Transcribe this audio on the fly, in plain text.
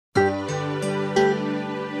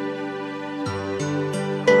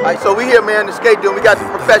Alright, so we here, man, the skate doing. We got the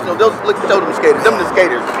professionals. Those look at them skaters. Them the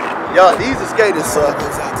skaters. Y'all, these are skaters.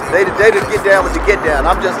 They just get down with the get down.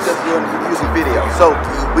 I'm just doing the music video. So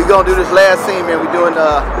we gonna do this last scene, man. We doing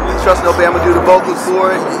Trust No Band. I'm gonna do the vocals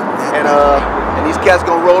for it, and these cats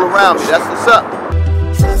gonna roll around me. That's what's up.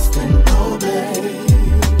 Trust and obey.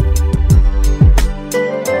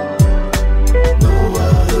 No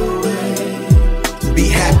other way to be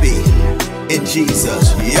happy in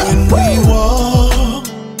Jesus. Yeah. When we walk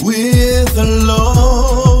with the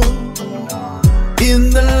Lord in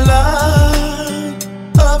the light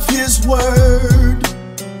of His word,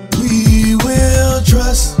 we will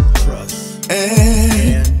trust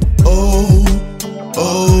and obey.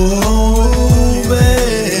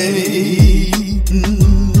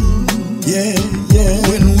 Yeah, yeah.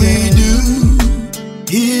 When we do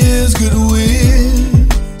His good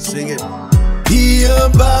will, sing it. He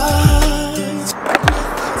abides.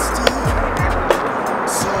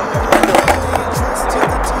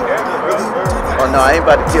 Oh no, I ain't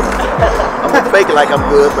about to kill him. I'm gonna fake it like I'm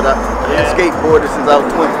good, but I've been skateboarding since I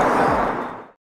was 20.